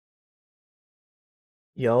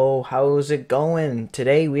Yo, how's it going?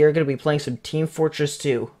 Today we are going to be playing some Team Fortress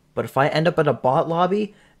 2. But if I end up in a bot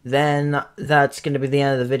lobby, then that's going to be the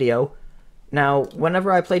end of the video. Now,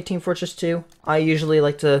 whenever I play Team Fortress 2, I usually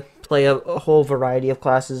like to play a whole variety of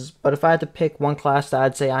classes. But if I had to pick one class that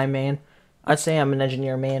I'd say I'm main, I'd say I'm an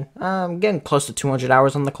engineer main. I'm getting close to 200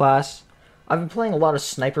 hours on the class. I've been playing a lot of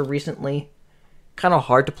sniper recently. Kind of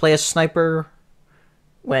hard to play a sniper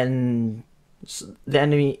when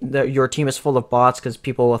your team is full of bots because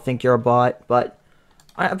people will think you're a bot. But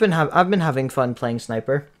I've been having fun playing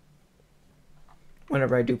sniper.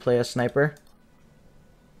 Whenever I do play a sniper.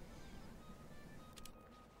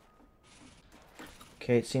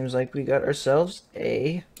 Okay, it seems like we got ourselves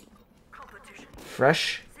a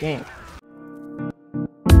fresh game.